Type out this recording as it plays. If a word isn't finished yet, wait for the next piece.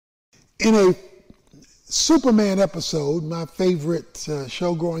In a Superman episode, my favorite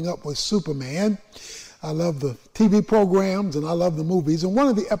show growing up was Superman. I love the TV programs and I love the movies. In one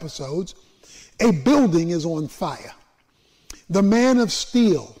of the episodes, a building is on fire. The Man of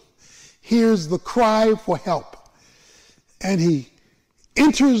Steel hears the cry for help, and he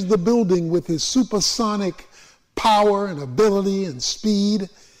enters the building with his supersonic power and ability and speed,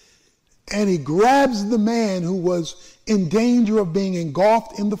 and he grabs the man who was in danger of being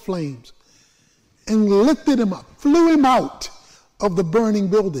engulfed in the flames and lifted him up, flew him out of the burning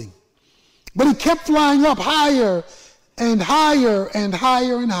building. But he kept flying up higher and higher and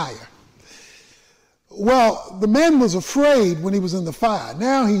higher and higher. Well, the man was afraid when he was in the fire.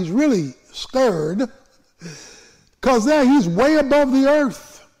 Now he's really scared because now he's way above the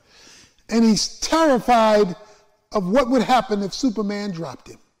earth, and he's terrified of what would happen if Superman dropped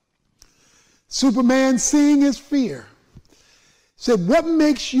him. Superman, seeing his fear, said, "What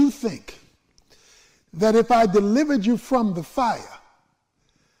makes you think that if I delivered you from the fire,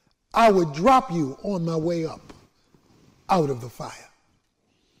 I would drop you on my way up out of the fire?"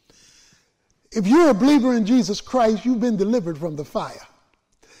 If you're a believer in Jesus Christ, you've been delivered from the fire.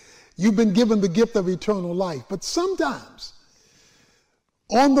 You've been given the gift of eternal life. But sometimes,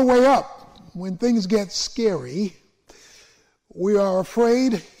 on the way up, when things get scary, we are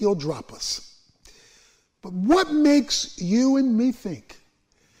afraid he'll drop us. But what makes you and me think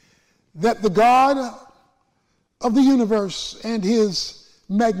that the God of the universe and his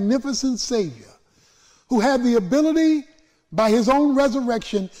magnificent Savior, who had the ability by his own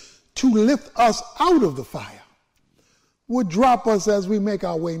resurrection to lift us out of the fire, would drop us as we make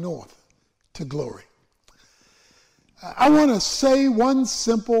our way north to glory? I want to say one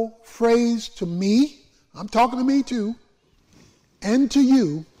simple phrase to me. I'm talking to me too, and to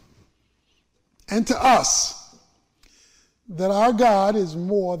you, and to us, that our God is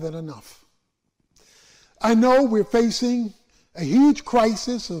more than enough. I know we're facing a huge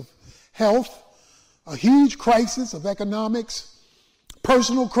crisis of health, a huge crisis of economics,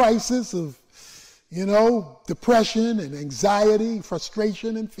 personal crisis of, depression and anxiety,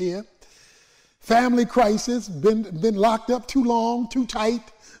 frustration and fear, family crisis, been locked up too long, too tight,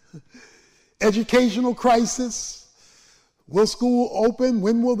 educational crisis. Will school open?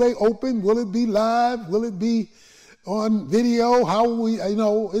 When will they open? Will it be live? Will it be on video? How will we,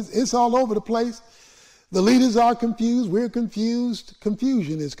 it's all over the place. The leaders are confused. We're confused.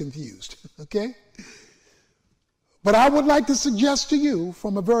 Confusion is confused, okay? But I would like to suggest to you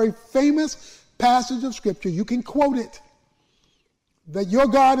from a very famous passage of Scripture, you can quote it, that your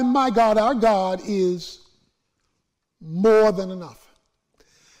God and my God, our God, is more than enough.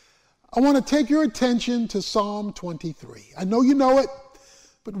 I want to take your attention to Psalm 23. I know you know it,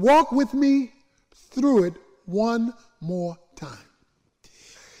 but walk with me through it one more time.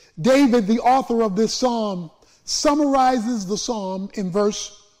 David, the author of this psalm, summarizes the psalm in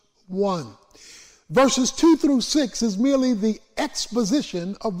verse 1. Verses 2 through 6 is merely the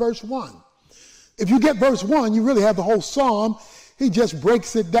exposition of verse 1. If you get verse 1, you really have the whole psalm. He just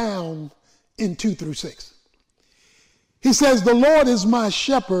breaks it down in 2 through 6. He says, "The Lord is my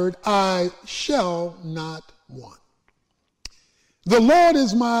shepherd, I shall not want. The Lord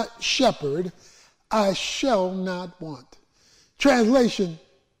is my shepherd, I shall not want." Translation,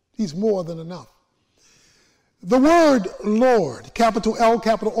 he's more than enough. The word Lord, capital L,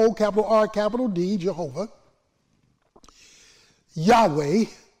 capital O, capital R, capital D, Jehovah, Yahweh,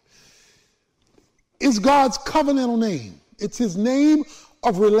 is God's covenantal name. It's his name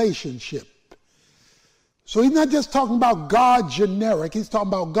of relationship. So he's not just talking about God generic, he's talking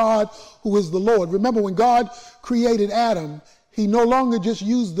about God who is the Lord. Remember, when God created Adam, he no longer just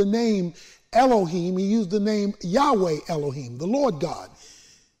used the name Elohim, he used the name Yahweh Elohim, the Lord God,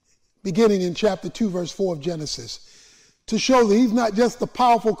 beginning in chapter 2, verse 4 of Genesis, to show that he's not just the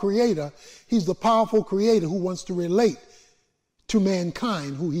powerful creator, he's the powerful creator who wants to relate to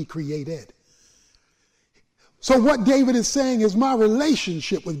mankind who he created. So what David is saying is my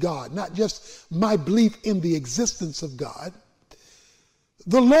relationship with God, not just my belief in the existence of God.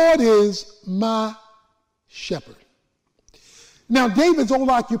 The Lord is my shepherd. Now, David's old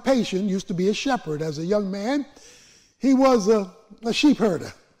occupation used to be a shepherd. As a young man, he was a sheep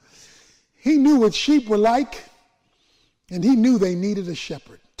herder. He knew what sheep were like, and he knew they needed a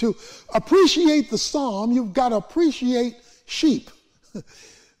shepherd. To appreciate the psalm, you've got to appreciate sheep,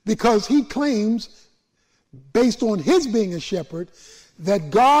 because he claims, based on his being a shepherd, that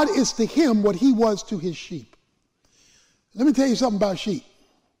God is to him what he was to his sheep. Let me tell you something about sheep.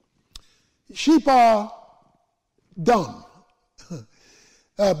 Sheep are dumb.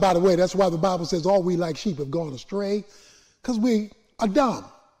 By the way, that's why the Bible says all we like sheep have gone astray, because we are dumb.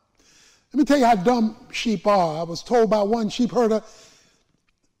 Let me tell you how dumb sheep are. I was told by one sheep herder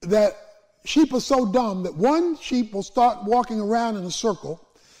that sheep are so dumb that one sheep will start walking around in a circle.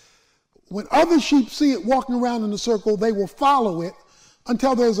 When other sheep see it walking around in a circle, they will follow it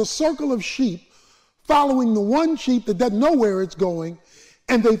until there's a circle of sheep following the one sheep that doesn't know where it's going,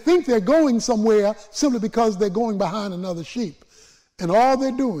 and they think they're going somewhere simply because they're going behind another sheep. And all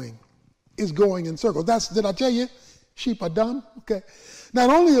they're doing is going in circles. Did I tell you, sheep are dumb? Okay. Not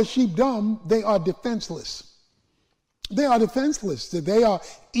only are sheep dumb, they are defenseless. They are defenseless. They are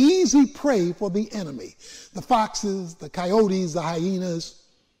easy prey for the enemy. The foxes, the coyotes, the hyenas,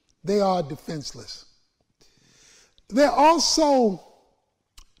 they are defenseless. They're also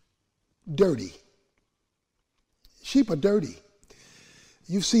dirty. Sheep are dirty.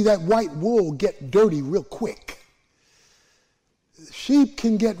 You see that white wool get dirty real quick. Sheep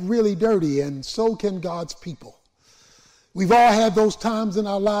can get really dirty, and so can God's people. We've all had those times in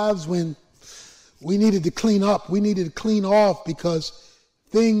our lives when we needed to clean up, we needed to clean off because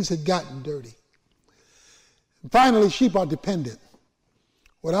things had gotten dirty. And finally, sheep are dependent.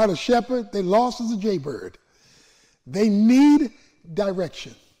 Without a shepherd, they're lost as a jaybird. They need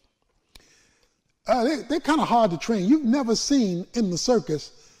direction. They're kind of hard to train. You've never seen in the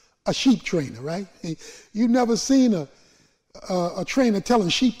circus a sheep trainer, right? You've never seen a trainer telling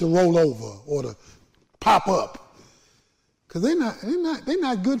sheep to roll over or to pop up. Because they're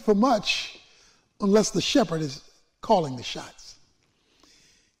not good for much unless the shepherd is calling the shots.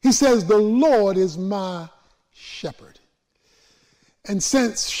 He says, the Lord is my shepherd. And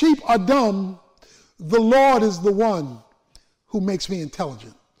since sheep are dumb, the Lord is the one who makes me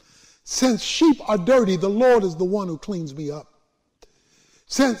intelligent. Since sheep are dirty, the Lord is the one who cleans me up.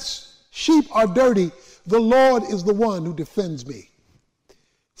 Since sheep are dirty, the Lord is the one who defends me.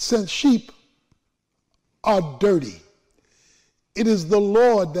 Since sheep are dirty, it is the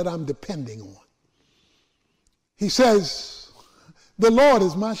Lord that I'm depending on. He says, the Lord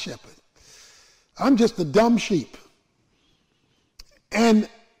is my shepherd. I'm just a dumb sheep. And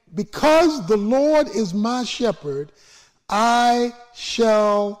because the Lord is my shepherd, I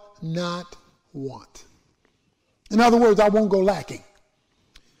shall not want. In other words, I won't go lacking.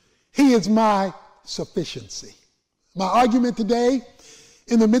 He is my sufficiency. My argument today,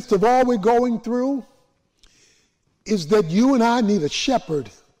 in the midst of all we're going through, is that you and I need a shepherd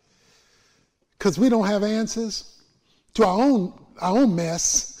because we don't have answers to our own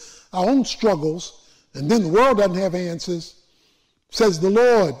mess, our own struggles, and then the world doesn't have answers. Says the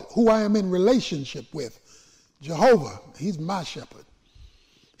Lord, who I am in relationship with, Jehovah, he's my shepherd.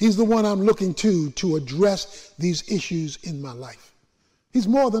 He's the one I'm looking to address these issues in my life. He's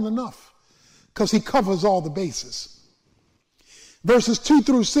more than enough because he covers all the bases. Verses 2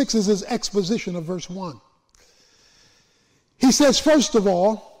 through 6 is his exposition of verse 1. He says, first of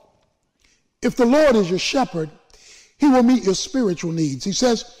all, if the Lord is your shepherd, he will meet your spiritual needs. He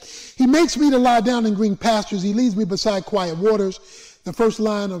says, he makes me to lie down in green pastures. He leads me beside quiet waters. The first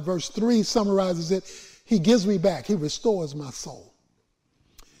line of verse 3 summarizes it. He gives me back. He restores my soul.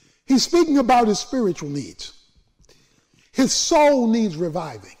 He's speaking about his spiritual needs. His soul needs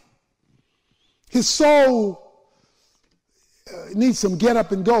reviving. His soul needs some get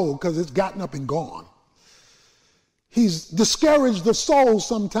up and go because it's gotten up and gone. He's discouraged the soul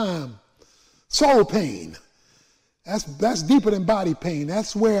sometime. Soul pain. That's deeper than body pain.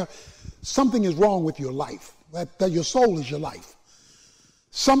 That's where something is wrong with your life. That your soul is your life.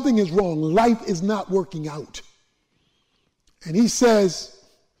 Something is wrong. Life is not working out. And he says,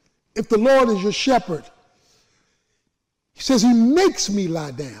 if the Lord is your shepherd, he says he makes me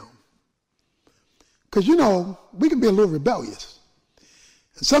lie down. Because, we can be a little rebellious.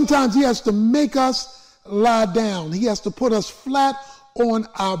 And sometimes he has to make us lie down. He has to put us flat on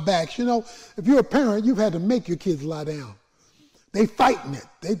our backs. If you're a parent, you've had to make your kids lie down. They fighting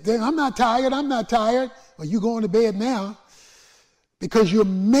it. I'm not tired. Well, you going to bed now because you're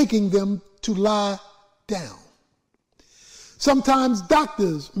making them to lie down. Sometimes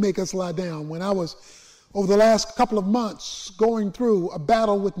doctors make us lie down. When I was, over the last couple of months, going through a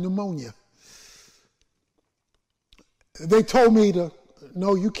battle with pneumonia, they told me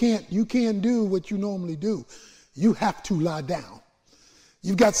no, you can't do what you normally do. You have to lie down.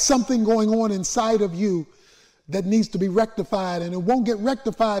 You've got something going on inside of you that needs to be rectified, and it won't get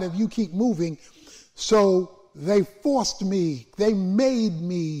rectified if you keep moving. So they forced me, they made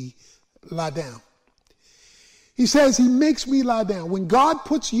me lie down. He says he makes me lie down. When God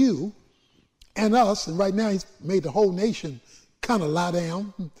puts you and us, and right now he's made the whole nation kind of lie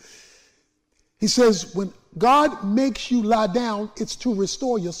down. He says when God makes you lie down, it's to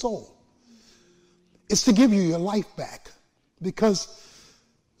restore your soul. It's to give you your life back. Because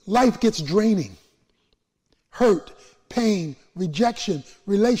life gets draining. Hurt, pain, rejection,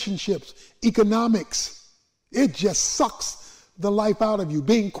 relationships, economics. It just sucks the life out of you.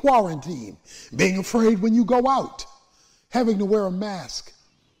 Being quarantined, being afraid when you go out, having to wear a mask,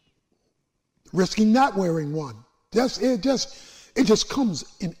 risking not wearing one. It just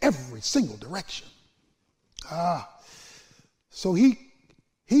comes in every single direction. So he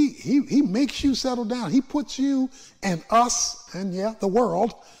makes you settle down. He puts you and us and the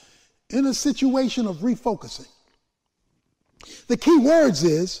world in a situation of refocusing. The key words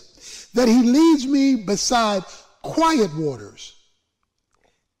is that he leads me beside quiet waters.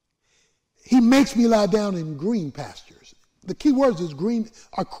 He makes me lie down in green pastures. The key words is green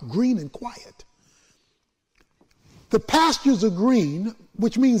and quiet. The pastures are green,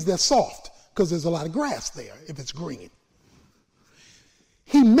 which means they're soft, because there's a lot of grass there if it's green.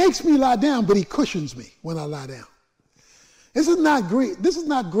 He makes me lie down, but he cushions me when I lie down. This is not green. This is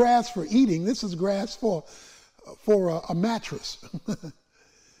not grass for eating. This is grass for a mattress.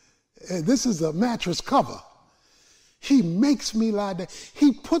 This is a mattress cover. He makes me lie down.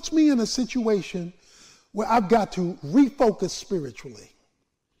 He puts me in a situation where I've got to refocus spiritually.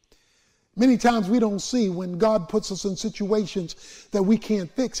 Many times we don't see when God puts us in situations that we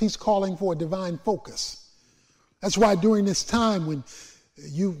can't fix. He's calling for a divine focus. That's why during this time when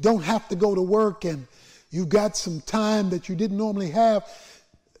you don't have to go to work and you've got some time that you didn't normally have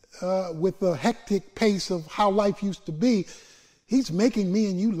with the hectic pace of how life used to be, he's making me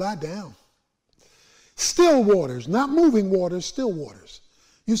and you lie down. Still waters, not moving waters, still waters.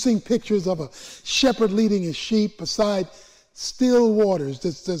 You've seen pictures of a shepherd leading his sheep beside still waters.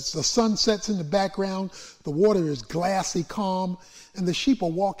 The sun sets in the background, the water is glassy calm, and the sheep are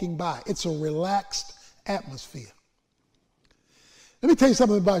walking by. It's a relaxed atmosphere. Let me tell you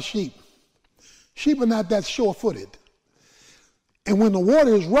something about sheep. Sheep are not that sure-footed. And when the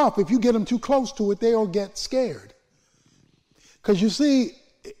water is rough, if you get them too close to it, they'll get scared. Because you see,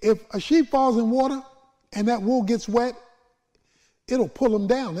 if a sheep falls in water and that wool gets wet, it'll pull them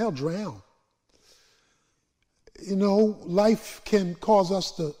down. They'll drown. You know, life can cause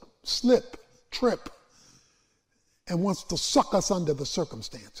us to slip, trip, and wants to suck us under the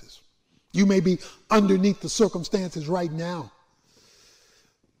circumstances. You may be underneath the circumstances right now.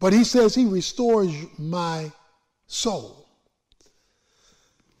 But he says he restores my soul.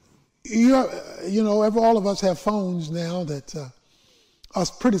 All of us have phones now that are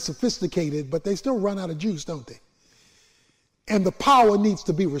pretty sophisticated, but they still run out of juice, don't they? And the power needs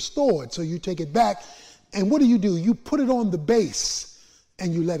to be restored. So you take it back, and what do? You put it on the base,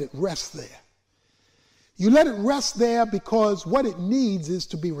 and you let it rest there. You let it rest there because what it needs is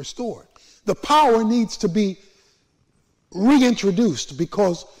to be restored. The power needs to be reintroduced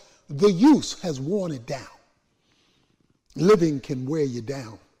because the use has worn it down. Living can wear you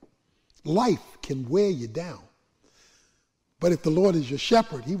down. Life can wear you down. But if the Lord is your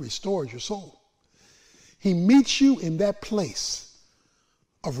shepherd, he restores your soul. He meets you in that place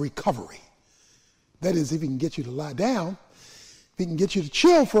of recovery. That is, if he can get you to lie down, if he can get you to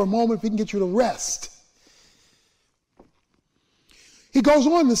chill for a moment, if he can get you to rest. He goes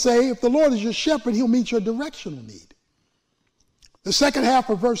on to say, if the Lord is your shepherd, he'll meet your directional need. The second half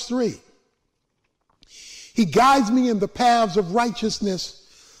of verse 3. He guides me in the paths of righteousness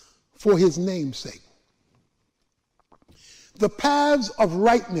for his name's sake. The paths of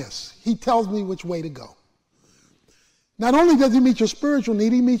rightness, he tells me which way to go. Not only does he meet your spiritual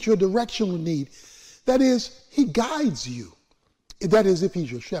need, he meets your directional need. That is, he guides you. That is, if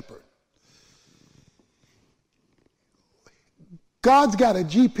he's your shepherd. God's got a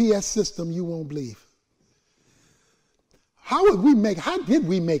GPS system you won't believe. How did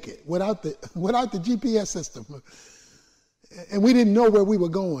we make it without the GPS system? And we didn't know where we were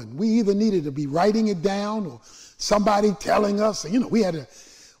going. We either needed to be writing it down or somebody telling us. We had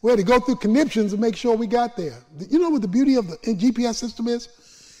to go through conniptions to make sure we got there. You know what the beauty of the GPS system is?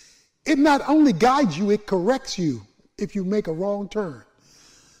 It not only guides you, it corrects you if you make a wrong turn.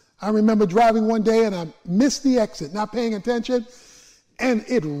 I remember driving one day and I missed the exit, not paying attention, and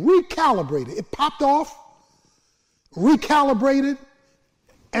it recalibrated. It popped off, recalibrated,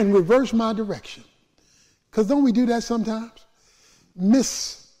 and reversed my direction. Because don't we do that sometimes?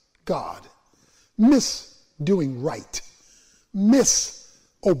 Miss God, miss doing right, miss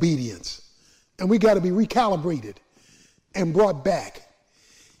obedience. And we got to be recalibrated and brought back.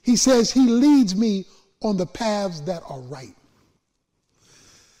 He says he leads me on the paths that are right.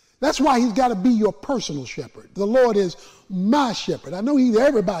 That's why he's got to be your personal shepherd. The Lord is my shepherd. I know he's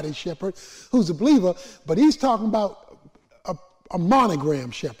everybody's shepherd who's a believer, but he's talking about a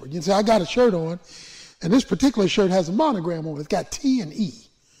monogram shepherd. You say, I got a shirt on, and this particular shirt has a monogram on it. It's got T and E.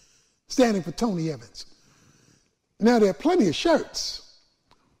 standing for Tony Evans. Now, there are plenty of shirts,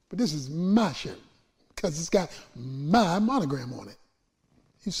 but this is my shirt because it's got my monogram on it.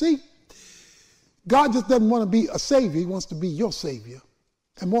 You see, God just doesn't want to be a savior. He wants to be your savior.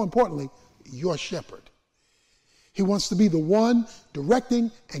 And more importantly, your shepherd. He wants to be the one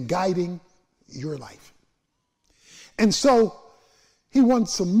directing and guiding your life. And so he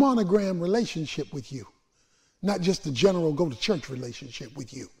wants a monogram relationship with you, not just a general go-to-church relationship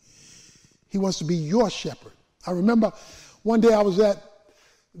with you. He wants to be your shepherd. I remember one day I was at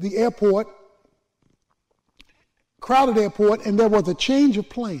the airport, crowded airport, and there was a change of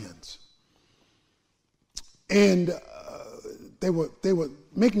plans. And they were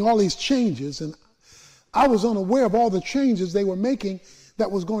making all these changes, and I was unaware of all the changes they were making that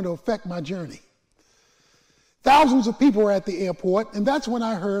was going to affect my journey. Thousands of people were at the airport, and that's when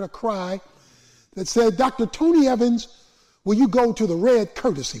I heard a cry that said, "Dr. Tony Evans, will you go to the red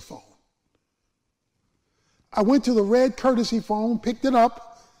courtesy phone?" I went to the red courtesy phone, picked it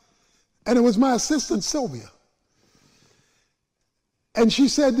up, and it was my assistant, Sylvia. And she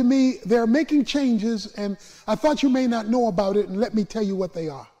said to me, "They're making changes, and I thought you may not know about it, and let me tell you what they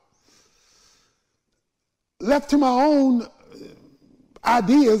are." Left to my own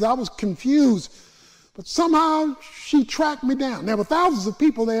ideas, I was confused, but somehow she tracked me down. There were thousands of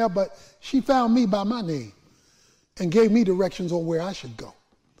people there, but she found me by my name and gave me directions on where I should go.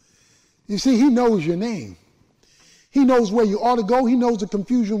 You see, he knows your name. He knows where you ought to go. He knows the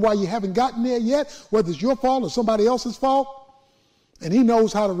confusion why you haven't gotten there yet, whether it's your fault or somebody else's fault. And he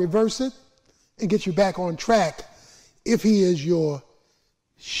knows how to reverse it and get you back on track if he is your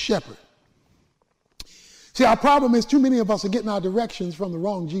shepherd. See, our problem is too many of us are getting our directions from the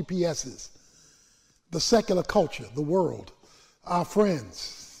wrong GPSs. The secular culture, the world, our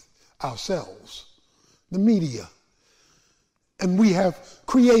friends, ourselves, the media. And we have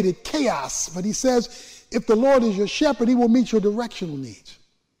created chaos. But he says, if the Lord is your shepherd, he will meet your directional needs.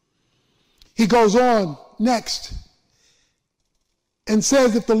 He goes on next and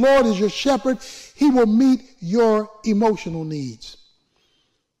says, if the Lord is your shepherd, he will meet your emotional needs.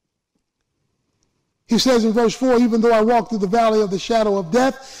 He says in verse 4, even though I walk through the valley of the shadow of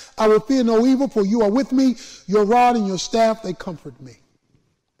death, I will fear no evil, for you are with me. Your rod and your staff, they comfort me.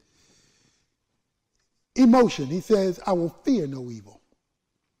 Emotion, he says, I will fear no evil.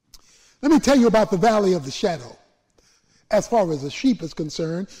 Let me tell you about the valley of the shadow as far as a sheep is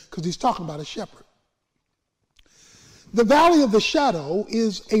concerned, because he's talking about a shepherd. The valley of the shadow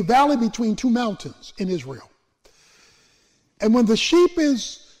is a valley between two mountains in Israel. And when the sheep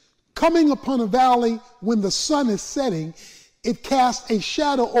is coming upon a valley when the sun is setting, it casts a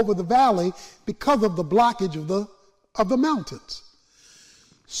shadow over the valley because of the blockage of the mountains.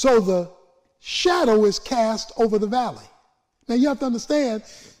 So the shadow is cast over the valley. Now you have to understand,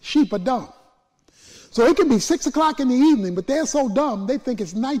 sheep are dumb. So it can be 6 o'clock in the evening, but they're so dumb they think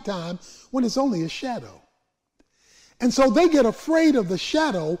it's nighttime when it's only a shadow. And so they get afraid of the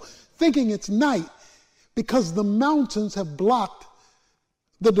shadow, thinking it's night, because the mountains have blocked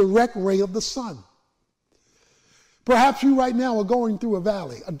the direct ray of the sun. Perhaps you right now are going through a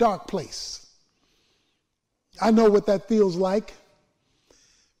valley, a dark place. I know what that feels like.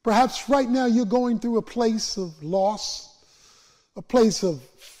 Perhaps right now you're going through a place of loss, a place of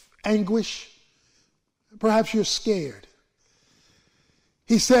anguish. Perhaps you're scared.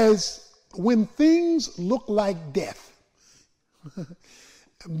 He says, when things look like death,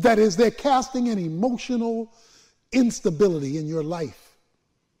 that is, they're casting an emotional instability in your life.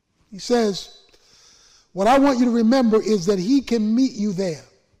 He says, what I want you to remember is that he can meet you there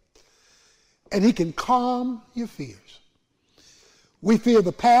and he can calm your fears. We fear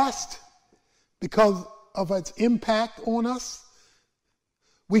the past because of its impact on us.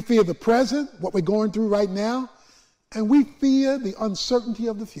 We fear the present, what we're going through right now, and we fear the uncertainty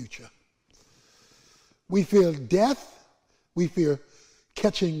of the future. We fear death. We fear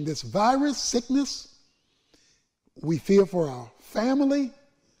catching this virus, sickness. We fear for our family.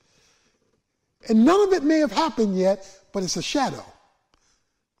 And none of it may have happened yet, but it's a shadow.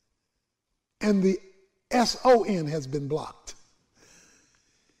 And the S-O-N has been blocked.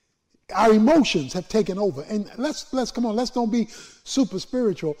 Our emotions have taken over. And let's come on, let's don't be super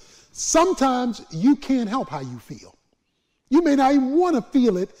spiritual. Sometimes you can't help how you feel. You may not even want to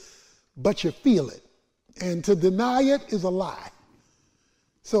feel it, but you feel it. And to deny it is a lie.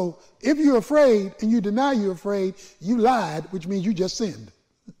 So if you're afraid and you deny you're afraid, you lied, which means you just sinned.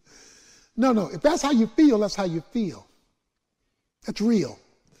 No. If that's how you feel, that's how you feel. That's real.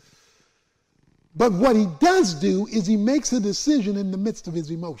 But what he does do is he makes a decision in the midst of his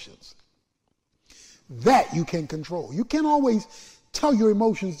emotions. That you can control. You can't always tell your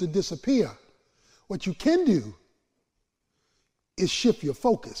emotions to disappear. What you can do is shift your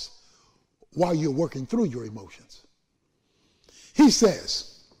focus while you're working through your emotions. He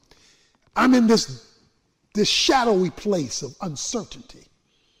says, I'm in this shadowy place of uncertainty,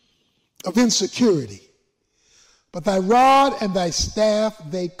 of insecurity. But thy rod and thy staff,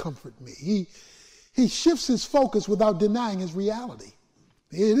 they comfort me. He shifts his focus without denying his reality.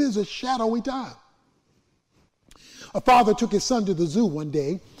 It is a shadowy time. A father took his son to the zoo one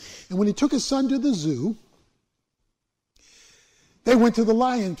day, and when he took his son to the zoo, they went to the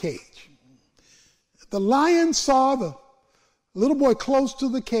lion cage. The lion saw the little boy close to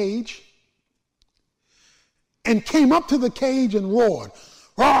the cage and came up to the cage and roared,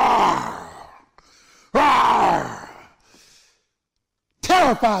 "Roar! Roar!"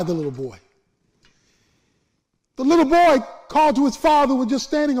 Terrified the little boy. The little boy called to his father, who was just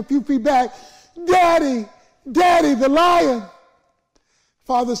standing a few feet back, "Daddy, Daddy, the lion."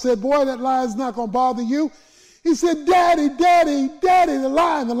 Father said, "Boy, that lion's not going to bother you." He said, "Daddy, Daddy, Daddy, the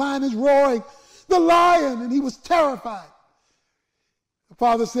lion." The lion is roaring, "The lion," and he was terrified. The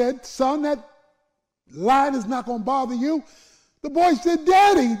father said, "Son, that lion is not going to bother you." The boy said,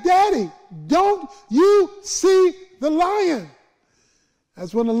 "Daddy, Daddy, don't you see the lion?"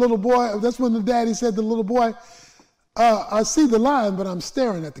 That's when the daddy said to the little boy, "I see the lion, but I'm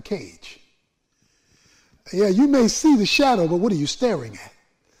staring at the cage." Yeah, you may see the shadow, but what are you staring at?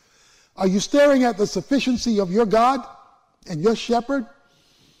 Are you staring at the sufficiency of your God and your shepherd?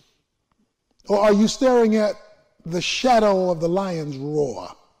 Or are you staring at the shadow of the lion's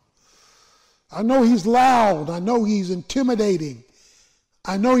roar? I know he's loud. I know he's intimidating.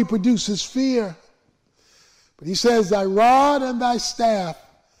 I know he produces fear. But he says, thy rod and thy staff,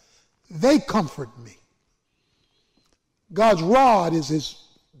 they comfort me. God's rod is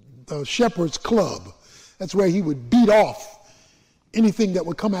the shepherd's club. That's where he would beat off anything that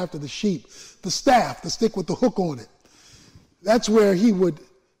would come after the sheep. The staff, the stick with the hook on it. That's where he would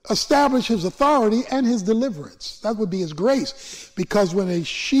establish his authority and his deliverance. That would be his grace. Because when a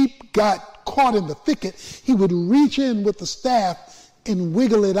sheep got caught in the thicket, he would reach in with the staff and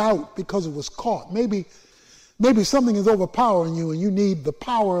wiggle it out because it was caught. Maybe something is overpowering you and you need the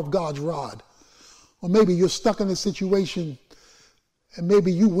power of God's rod. Or maybe you're stuck in a situation and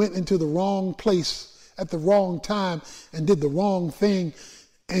maybe you went into the wrong place at the wrong time and did the wrong thing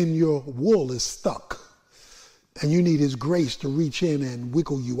and your wool is stuck. And you need his grace to reach in and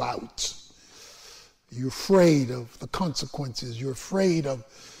wiggle you out. You're afraid of the consequences. You're afraid of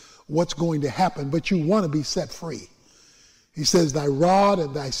what's going to happen, but you want to be set free. He says, thy rod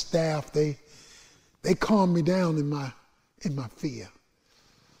and thy staff, they calm me down in my fear.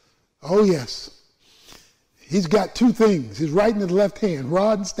 Oh, yes. He's got two things. His right and his left hand,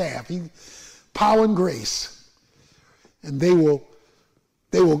 rod and staff. Power and grace. And they will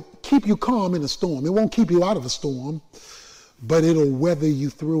keep you calm in a storm. It won't keep you out of a storm, but it'll weather you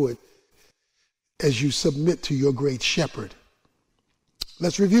through it as you submit to your great shepherd.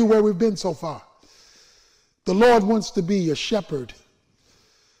 Let's review where we've been so far. The Lord wants to be your shepherd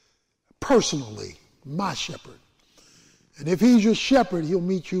personally, my shepherd. And if he's your shepherd, he'll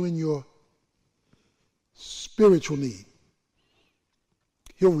meet you in your spiritual need.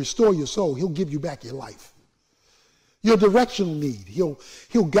 He'll restore your soul. He'll give you back your life. Your directional need. He'll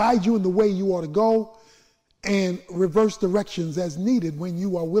guide you in the way you ought to go and reverse directions as needed when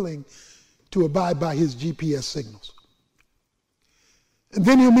you are willing to abide by his GPS signals. And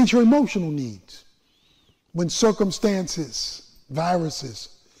then he'll meet your emotional needs. When circumstances,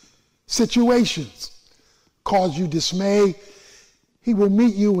 viruses, situations cause you dismay, he will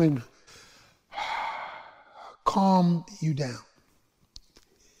meet you and calm you down.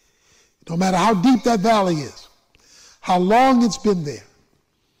 No matter how deep that valley is, how long it's been there.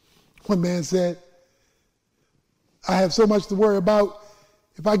 One man said, I have so much to worry about.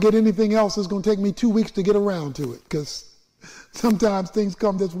 If I get anything else, it's going to take me 2 weeks to get around to it, because sometimes things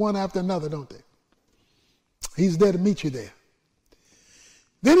come just one after another, don't they? He's there to meet you there.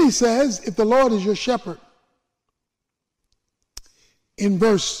 Then he says, if the Lord is your shepherd, in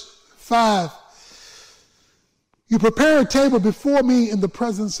verse 5, you prepare a table before me in the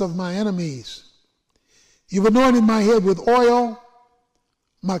presence of my enemies. You've anointed my head with oil,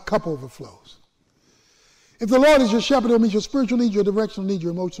 my cup overflows. If the Lord is your shepherd, he'll meet your spiritual need, your directional need,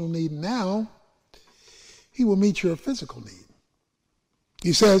 your emotional need. Now, he will meet your physical need.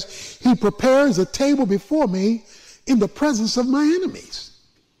 He says, he prepares a table before me in the presence of my enemies.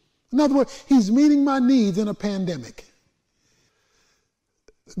 In other words, he's meeting my needs in a pandemic.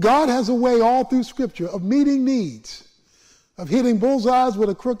 God has a way all through Scripture of meeting needs, of hitting bullseyes with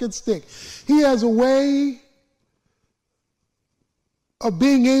a crooked stick. He has a way of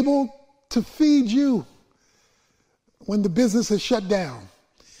being able to feed you when the business is shut down,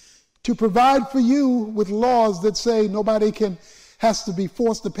 to provide for you with laws that say nobody has to be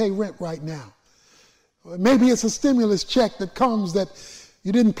forced to pay rent right now. Maybe it's a stimulus check that comes that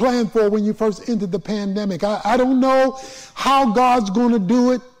you didn't plan for when you first entered the pandemic. I don't know how God's going to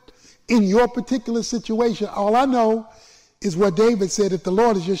do it in your particular situation. All I know is what David said, if the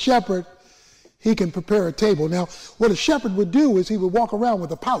Lord is your shepherd, he can prepare a table. Now, what a shepherd would do is he would walk around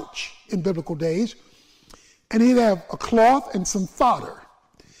with a pouch in biblical days, and he'd have a cloth and some fodder.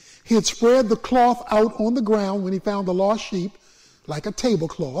 He'd spread the cloth out on the ground when he found the lost sheep, like a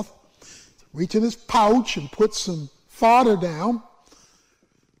tablecloth, reach in his pouch and put some fodder down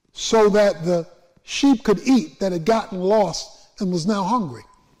so that the sheep could eat that had gotten lost and was now hungry.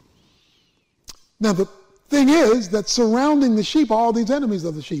 Now, the thing is that surrounding the sheep are all these enemies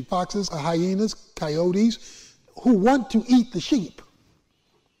of the sheep, foxes, hyenas, coyotes, who want to eat the sheep.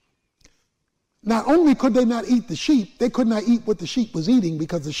 Not only could they not eat the sheep, they could not eat what the sheep was eating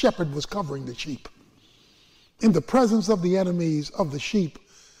because the shepherd was covering the sheep. In the presence of the enemies of the sheep,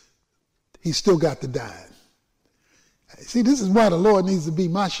 he still got to die. See, this is why the Lord needs to be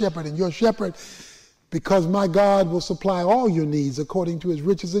my shepherd and your shepherd, because my God will supply all your needs according to his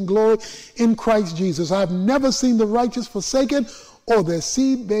riches and glory in Christ Jesus. I've never seen the righteous forsaken or their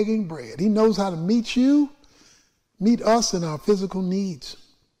seed begging bread. He knows how to meet you, meet us in our physical needs.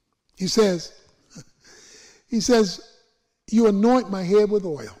 He says, you anoint my head with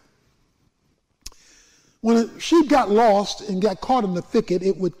oil. When a sheep got lost and got caught in the thicket,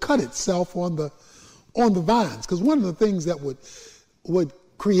 it would cut itself on the vines, because one of the things that would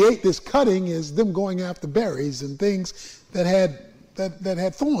create this cutting is them going after berries and things that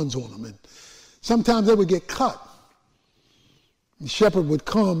had thorns on them, and sometimes they would get cut. The shepherd would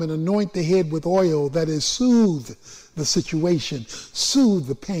come and anoint the head with oil, that is, soothe the situation, soothe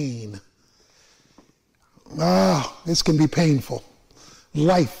the pain. This can be painful.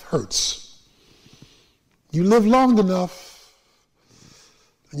 Life hurts. You live long enough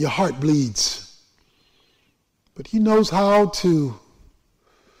and your heart bleeds. But he knows how to,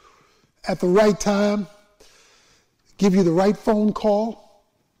 at the right time, give you the right phone call,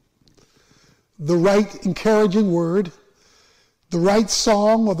 the right encouraging word, the right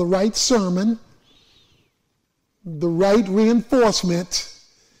song or the right sermon, the right reinforcement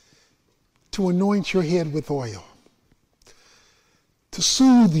to anoint your head with oil, to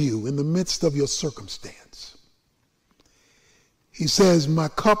soothe you in the midst of your circumstance. He says, my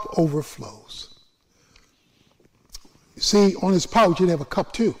cup overflows. You see, on his pouch, he'd have a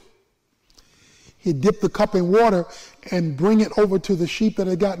cup too. He'd dip the cup in water and bring it over to the sheep that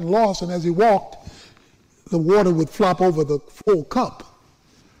had gotten lost, and as he walked, the water would flop over the full cup.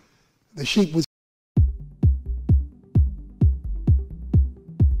 The sheep would